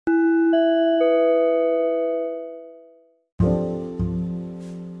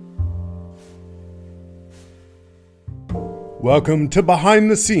Welcome to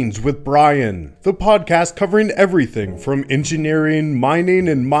Behind the Scenes with Brian, the podcast covering everything from engineering, mining,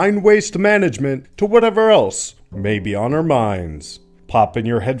 and mine waste management to whatever else may be on our minds. Pop in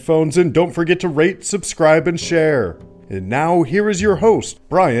your headphones and don't forget to rate, subscribe, and share. And now, here is your host,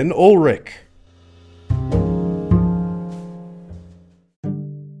 Brian Ulrich.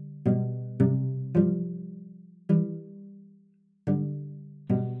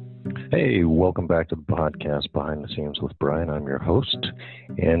 Hey, welcome back to the podcast Behind the Scenes with Brian. I'm your host,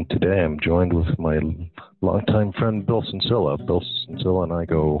 and today I'm joined with my longtime friend Bill Sincilla. Bill Sincilla and I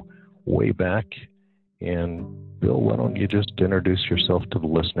go way back, and Bill, why don't you just introduce yourself to the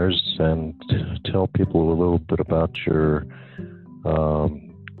listeners and tell people a little bit about your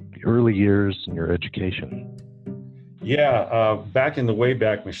early years and your education. Yeah, back in the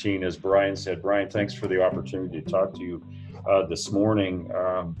Wayback Machine, as Brian said. Brian, thanks for the opportunity to talk to you this morning.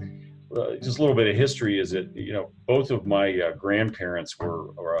 Just a little bit of history is that, both of my grandparents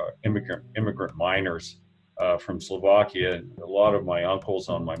were immigrant miners from Slovakia. A lot of my uncles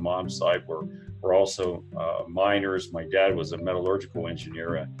on my mom's side were also miners. My dad was a metallurgical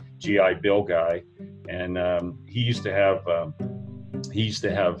engineer, a GI Bill guy, and he used to have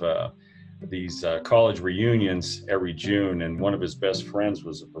these college reunions every June, and one of his best friends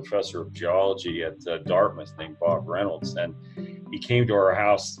was a professor of geology at Dartmouth named Bob Reynolds, and he came to our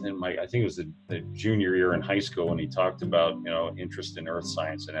house in I think it was the junior year in high school, and he talked about interest in earth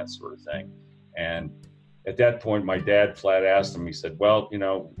science and that sort of thing. And at that point, my dad flat asked him, he said, well,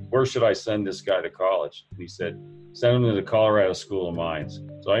 where should I send this guy to college? And he said, send him to the Colorado School of Mines.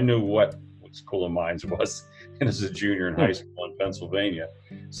 So I knew what School of Mines was, and as a junior in high school in Pennsylvania.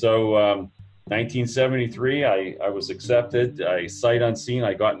 So 1973, I was accepted. I sight unseen.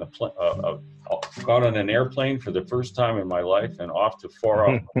 I got got on an airplane for the first time in my life and off to far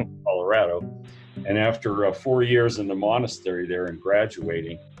off Colorado. And after 4 years in the monastery there and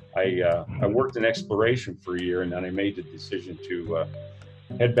graduating, I worked in exploration for a year, and then I made the decision to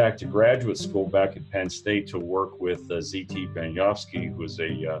head back to graduate school back at Penn State to work with Z.T. Banyovsky, who was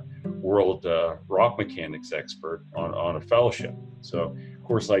a world rock mechanics expert on a fellowship. So, of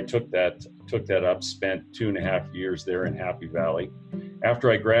course, I took that up, spent 2.5 years there in Happy Valley.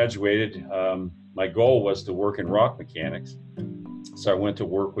 After I graduated, my goal was to work in rock mechanics. So I went to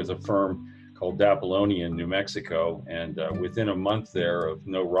work with a firm called Dapoloni in New Mexico, and within a month there of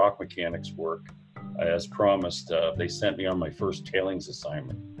no rock mechanics work, as promised, they sent me on my first tailings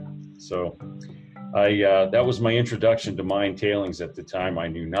assignment. So that was my introduction to mine tailings. At the time, I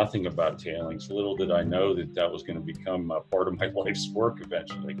knew nothing about tailings. Little did I know that was going to become a part of my life's work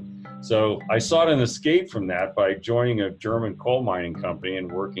eventually. So I sought an escape from that by joining a German coal mining company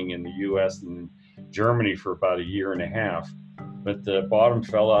and working in the U.S. and Germany for about 1.5 years. But the bottom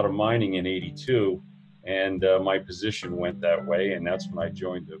fell out of mining in '82. And my position went that way, and that's when I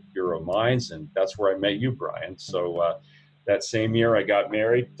joined the Bureau of Mines, and that's where I met you, Brian. So that same year I got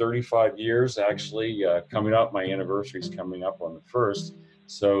married, 35 years actually, coming up. My anniversary's coming up on the 1st.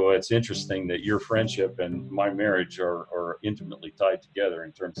 So it's interesting that your friendship and my marriage are intimately tied together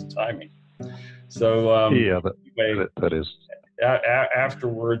in terms of timing. So that is.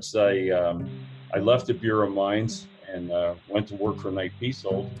 Afterwards, I left the Bureau of Mines and went to work for Knight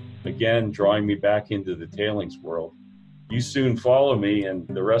Piésold, again drawing me back into the tailings world. You soon follow me, and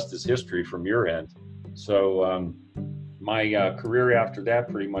the rest is history from your end. So my career after that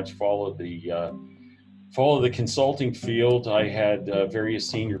pretty much followed the consulting field. I had various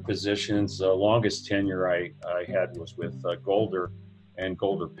senior positions. The longest tenure I had was with Golder and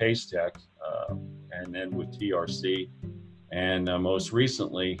Golder Pacetech, and then with TRC, and most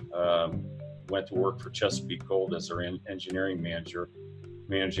recently went to work for Chesapeake Gold as their engineering manager,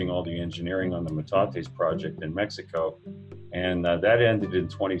 managing all the engineering on the Metates project in Mexico. And that ended in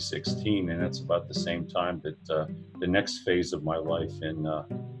 2016, and that's about the same time that the next phase of my life in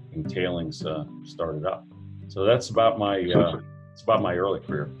tailings started up. So that's about my early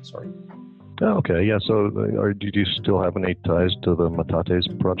career. Sorry. Oh, okay, yeah. So, did you still have any ties to the Metates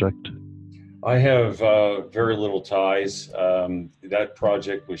project? I have very little ties. That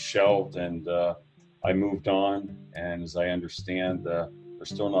project was shelved, and I moved on. And as I understand, they're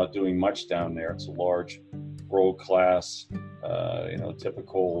still not doing much down there. It's a large, world-class,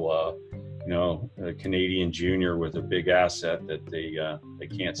 typical, Canadian junior with a big asset that they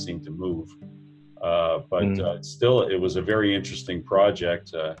can't seem to move. But still, it was a very interesting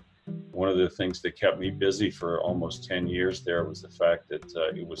project. One of the things that kept me busy for almost 10 years there was the fact that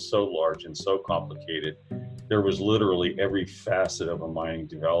it was so large and so complicated. There was literally every facet of a mining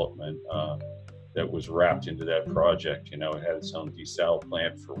development that was wrapped into that project. It had its own desal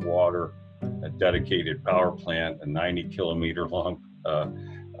plant for water. a dedicated power plant, a 90-kilometer long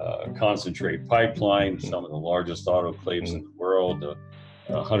concentrate pipeline, some of the largest autoclaves in the world,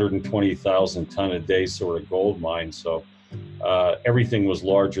 120,000 ton a day sort of gold mine. So everything was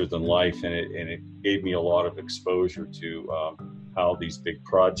larger than life, and it gave me a lot of exposure to how these big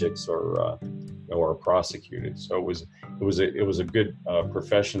projects are prosecuted. So it was a good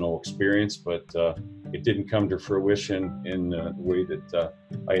professional experience, but it didn't come to fruition in the way that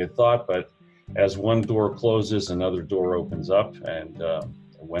I had thought. But as one door closes, another door opens up, and I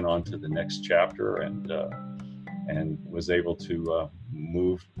went on to the next chapter, and was able to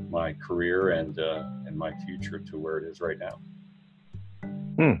move my career and my future to where it is right now.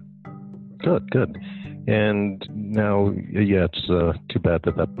 Good. And now, yeah, it's too bad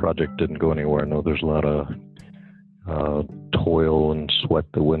that project didn't go anywhere. I know there's a lot of toil and sweat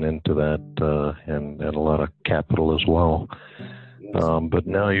that went into that, and a lot of capital as well. Yes. But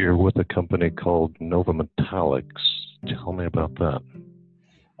now you're with a company called Nova Metallics. Tell me about that.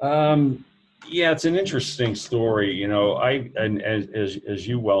 Yeah, it's an interesting story. You know, as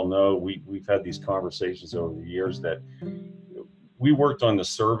you well know, we've had these conversations over the years that we worked on the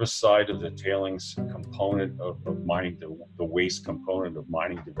service side of the tailings component of mining, the waste component of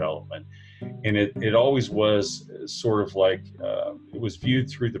mining development. And it always was sort of like, it was viewed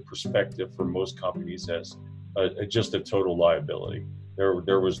through the perspective for most companies as just a total liability.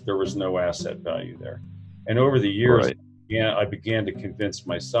 There was no asset value there. And over the years, Right. I began to convince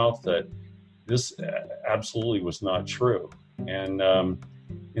myself that this absolutely was not true.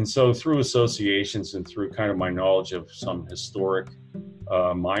 And so through associations and through kind of my knowledge of some historic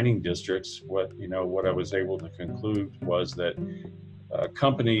mining districts, what I was able to conclude was that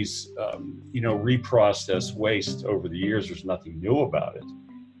companies, reprocess waste over the years. There's nothing new about it,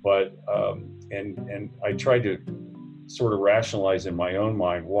 but and I tried to sort of rationalize in my own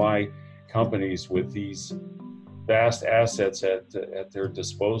mind why companies with these vast assets at their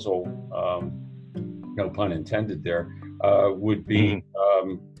disposal, no pun intended there, would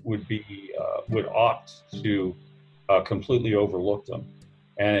opt to completely overlook them.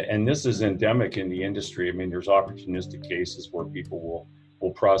 And this is endemic in the industry. I mean, there's opportunistic cases where people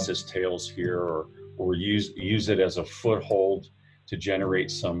will process tails here or use it as a foothold to generate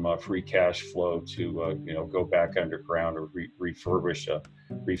some free cash flow to go back underground or refurbish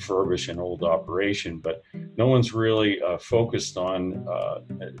an old operation. But no one's really focused on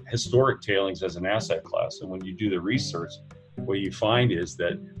historic tailings as an asset class. And when you do the research, what you find is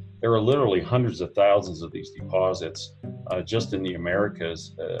that there are literally hundreds of thousands of these deposits just in the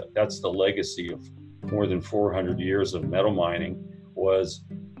Americas. That's the legacy of more than 400 years of metal mining. Was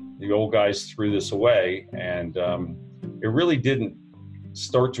the old guys threw this away, and it really didn't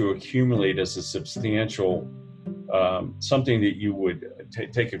start to accumulate as a substantial something that you would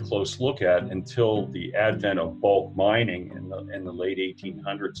take a close look at until the advent of bulk mining in the late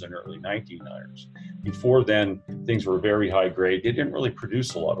 1800s and early 1900s. Before then, things were very high grade. They didn't really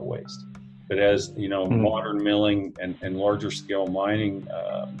produce a lot of waste. But as modern milling and larger scale mining,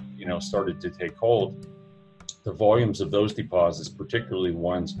 started to take hold, the volumes of those deposits, particularly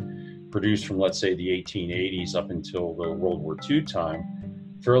ones produced from, let's say, the 1880s up until the World War II time,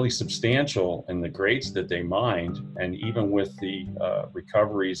 fairly substantial in the grades that they mined. And even with the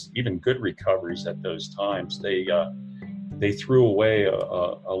recoveries, even good recoveries at those times, they threw away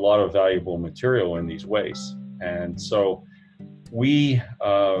a lot of valuable material in these wastes. And so we,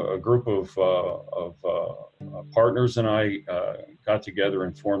 a group of partners and I got together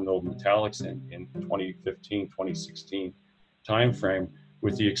and formed Nova Metallics in 2015, 2016 timeframe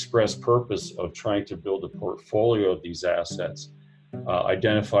with the express purpose of trying to build a portfolio of these assets,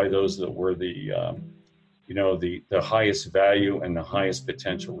 identify those that were the highest value and the highest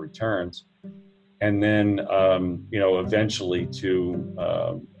potential returns, and then eventually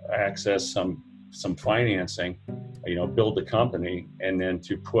to access some financing, build the company, and then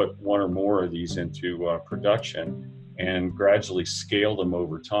to put one or more of these into production and gradually scale them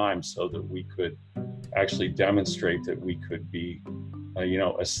over time so that we could actually demonstrate that we could be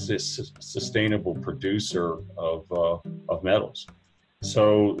a sustainable producer of metals.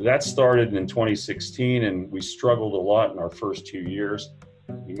 So that started in 2016, and we struggled a lot in our first 2 years.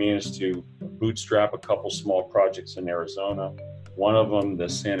 We managed to bootstrap a couple small projects in Arizona. One of them, the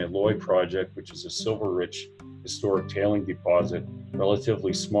San Eloy project, which is a silver-rich historic tailing deposit,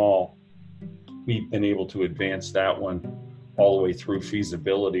 relatively small. We've been able to advance that one all the way through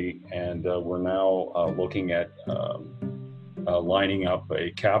feasibility, and we're now looking at lining up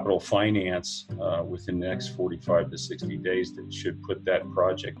a capital finance within the next 45 to 60 days that should put that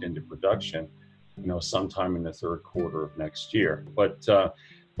project into production, sometime in the third quarter of next year. But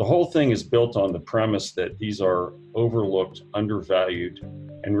the the whole thing is built on the premise that these are overlooked, undervalued,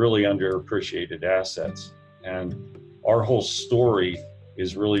 and really underappreciated assets. And our whole story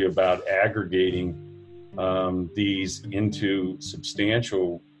is really about aggregating these into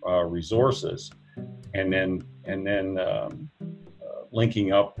substantial resources, and then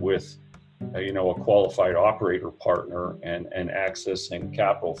linking up with a qualified operator partner and accessing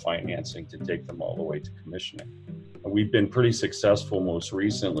capital financing to take them all the way to commissioning. And we've been pretty successful most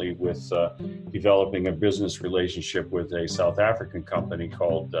recently with developing a business relationship with a South African company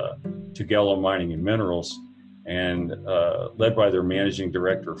called Tugela Mining and Minerals, and led by their managing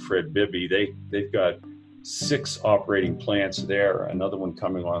director, Fred Bibby. They've got 6 operating plants there, another one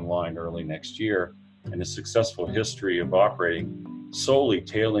coming online early next year, and a successful history of operating solely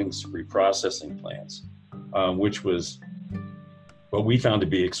tailings reprocessing plants, which was what we found to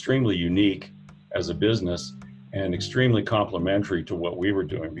be extremely unique as a business and extremely complementary to what we were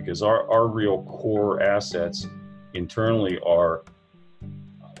doing, because our real core assets internally are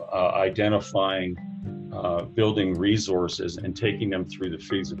identifying, building resources and taking them through the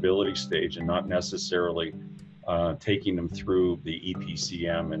feasibility stage, and not necessarily taking them through the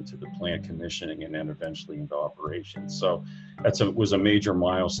EPCM into the plant commissioning and then eventually into operations. So was a major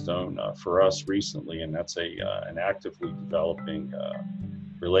milestone for us recently, and that's an actively developing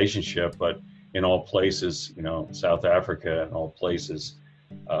relationship. But in all places, South Africa and all places,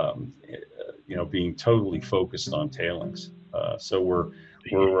 being totally focused on tailings. So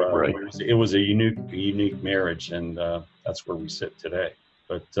Right. it was a unique marriage, and that's where we sit today.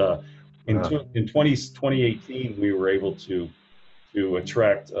 But in 2018, we were able to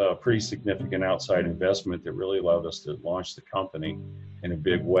attract a pretty significant outside investment that really allowed us to launch the company in a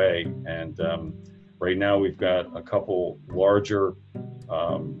big way. And right now we've got a couple larger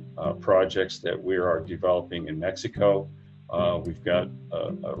projects that we are developing in Mexico. We've got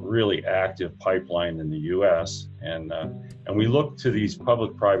a really active pipeline in the U.S. and we look to these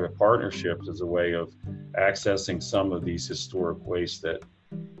public-private partnerships as a way of accessing some of these historic wastes that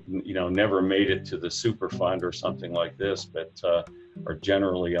never made it to the super fund or something like this, but are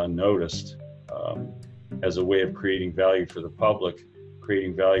generally unnoticed, as a way of creating value for the public,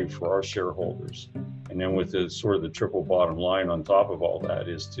 creating value for our shareholders, and then with the sort of the triple bottom line on top of all that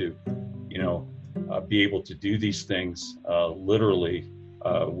is to be able to do these things literally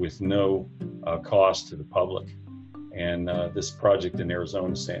with no cost to the public. And this project in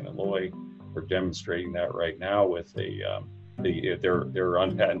Arizona, San Eloy, we're demonstrating that right now with their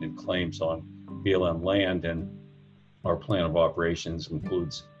unpatented claims on BLM land, and our plan of operations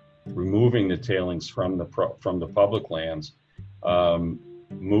includes removing the tailings from the public lands,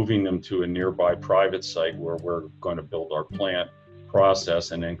 moving them to a nearby private site where we're going to build our plant,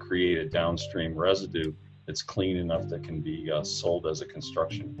 process, and then create a downstream residue that's clean enough that can be sold as a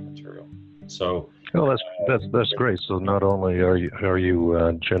construction material. So, well, that's great. So not only are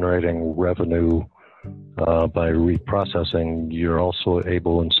you generating revenue by reprocessing, you're also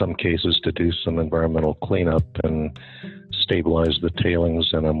able, in some cases, to do some environmental cleanup and stabilize the tailings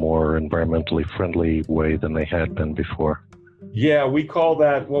in a more environmentally friendly way than they had been before. Yeah, we call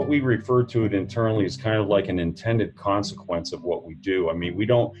that, what we refer to it internally, is kind of like an intended consequence of what we do. I mean, we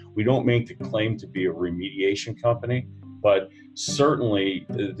don't make the claim to be a remediation company, but certainly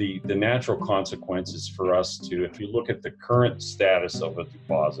the natural consequences for us to, if you look at the current status of a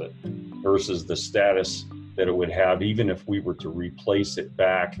deposit versus the status that it would have even if we were to replace it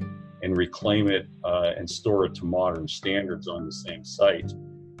back and reclaim it and store it to modern standards on the same site,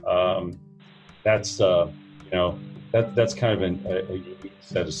 that's kind of a unique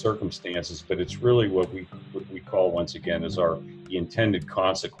set of circumstances, but it's really what we call, once again, is the intended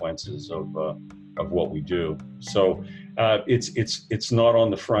consequences of what we do. So it's not on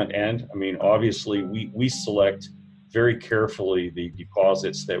the front end. I mean, obviously we select very carefully the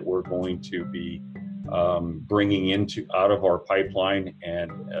deposits that we're going to be bringing out of our pipeline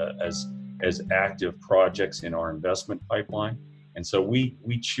and as active projects in our investment pipeline. And so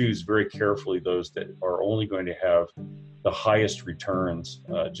we choose very carefully those that are only going to have the highest returns,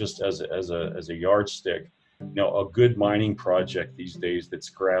 just as a yardstick. A good mining project these days that's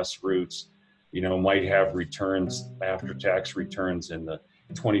grassroots, might have returns, after-tax returns in the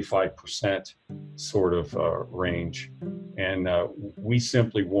 25% sort of range. And we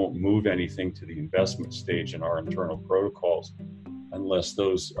simply won't move anything to the investment stage in our internal protocols unless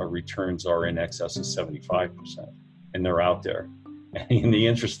those returns are in excess of 75%, and they're out there. And the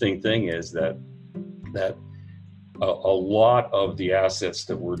interesting thing is that a lot of the assets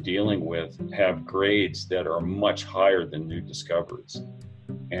that we're dealing with have grades that are much higher than new discoveries.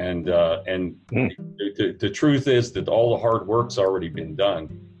 And the truth is that all the hard work's already been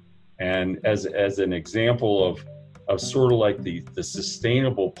done. And as an example of sort of like the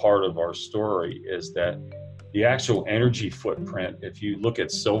sustainable part of our story is that the actual energy footprint, if you look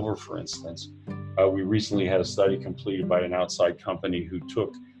at silver, for instance, we recently had a study completed by an outside company who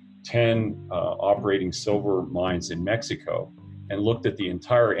took 10 operating silver mines in Mexico and looked at the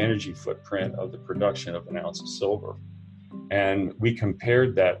entire energy footprint of the production of an ounce of silver. And we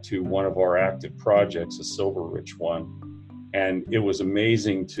compared that to one of our active projects, a silver-rich one. And it was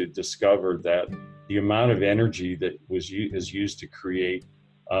amazing to discover that the amount of energy that is used to create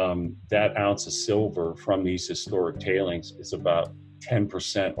that ounce of silver from these historic tailings is about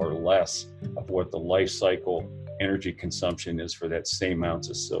 10% or less of what the life cycle energy consumption is for that same ounce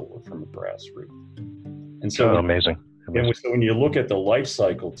of silver from a grassroots. And so, amazing. And so when you look at the life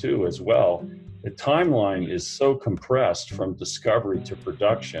cycle too, as well, the timeline is so compressed from discovery to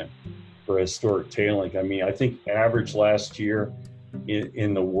production for historic tailing. I mean, I think average last year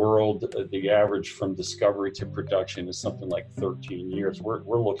in the world, the average from discovery to production is something like 13 years.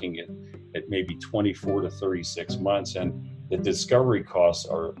 We're looking at maybe 24 to 36 months, and the discovery costs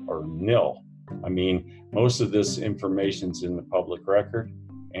are nil. I mean, most of this information's in the public record,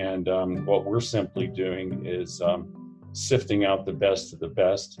 and what we're simply doing is sifting out the best of the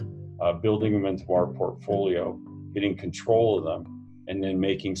best, building them into our portfolio, getting control of them, and then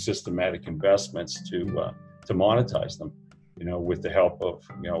making systematic investments to monetize them, with the help of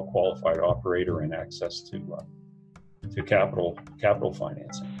a qualified operator and access to capital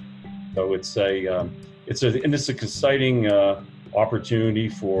financing. So it's an exciting opportunity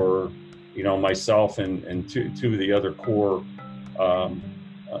for myself and two of the other core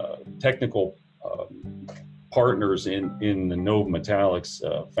technical partners in the Nova Metallics.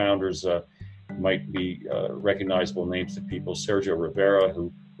 Founders might be recognizable names to people: Sergio Rivera,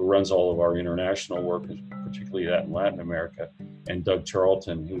 who runs all of our international work, particularly that in Latin America, and Doug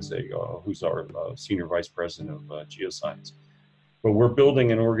Charlton, who's our senior vice president of geoscience. But we're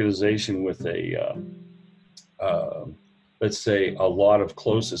building an organization with let's say a lot of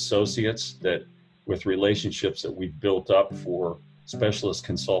close associates with relationships that we've built up for specialist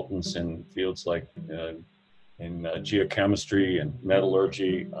consultants in fields like in geochemistry and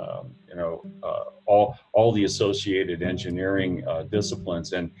metallurgy, all the associated engineering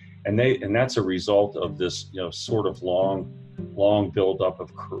disciplines, and that's a result of this sort of long build up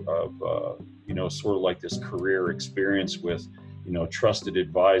of sort of like this career experience with trusted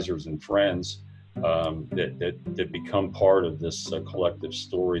advisors and friends that become part of this collective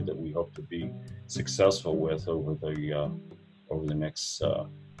story that we hope to be successful with over the next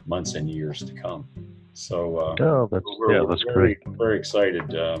months and years to come. So that's very, great. very excited,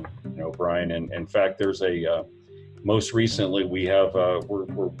 Brian. And in fact, there's most recently we have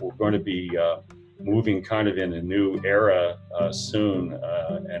we're going to be moving kind of in a new era soon,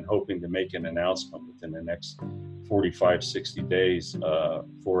 and hoping to make an announcement within the next 45, 60 days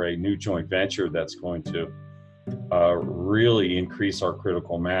for a new joint venture that's going to really increase our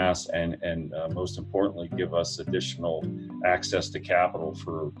critical mass and most importantly, give us additional access to capital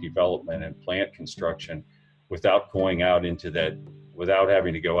for development and plant construction without having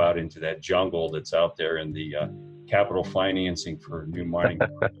to go out into that jungle that's out there in the capital financing for new mining.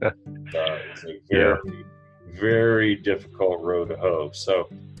 It's a very, very difficult road to hoe. So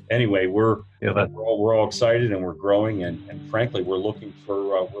anyway, we're all excited and we're growing, and frankly, we're looking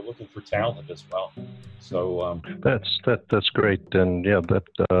for talent as well. So that's great, and that's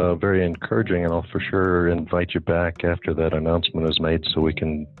very encouraging. And I'll for sure invite you back after that announcement is made, so we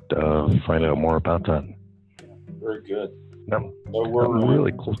can find out more about that. Very good. No, so we're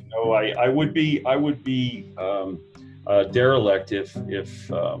really cool. I would be derelict if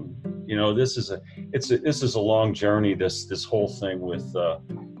this is a long journey. This whole thing with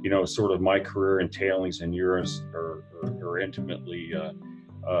sort of my career in tailings and yours are intimately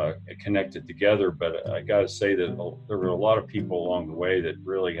connected together. But I got to say that there were a lot of people along the way that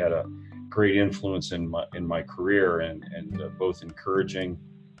really had a great influence in my career and both encouraging.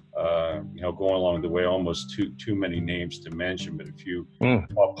 Going along the way, almost too many names to mention, but if you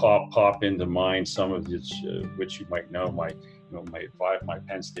pop into mind some of which you might know, my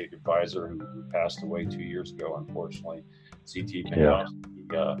Penn State advisor who passed away 2 years ago, unfortunately, C.T.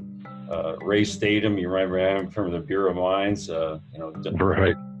 Penowski, Ray Statham, you remember him from the Bureau of Mines,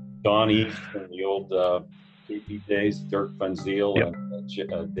 right. Don East from the old KP days, Dirk Van Ziel,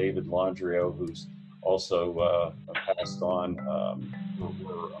 and David Landrio, who's also passed on.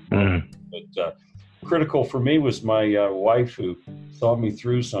 But critical for me was my wife, who saw me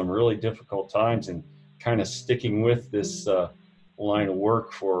through some really difficult times and kind of sticking with this line of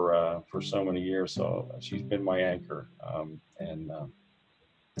work for so many years. So she's been my anchor, and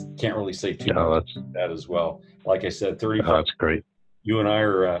can't really say too No, much about that as well. Like I said, 35. that's great. You and I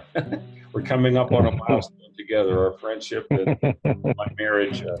are we're coming up on a milestone together. Our friendship and my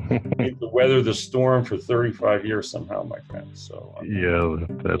marriage need to weather the storm for 35 years somehow, my friend. So Yeah,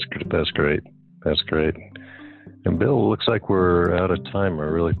 that's good. That's great. That's great. And Bill, looks like we're out of time. I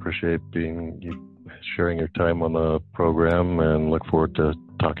really appreciate you sharing your time on the program, and look forward to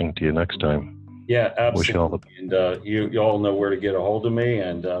talking to you next time. Yeah, absolutely. Wish you all the... And you all know where to get a hold of me.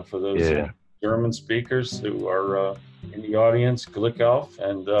 And for those German speakers who are in the audience, Glück auf,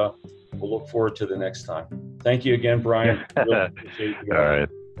 and we'll look forward to the next time. Thank you again, Brian. Really appreciate you. All right.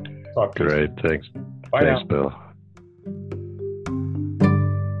 Talk to Great. you. Thanks. Bye Thanks, now. Bill.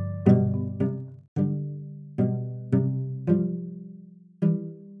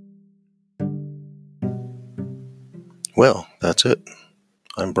 Well, that's it.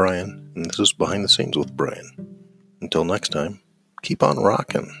 I'm Brian, and this is Behind the Scenes with Brian. Until next time, keep on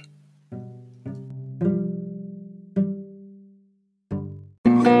rocking.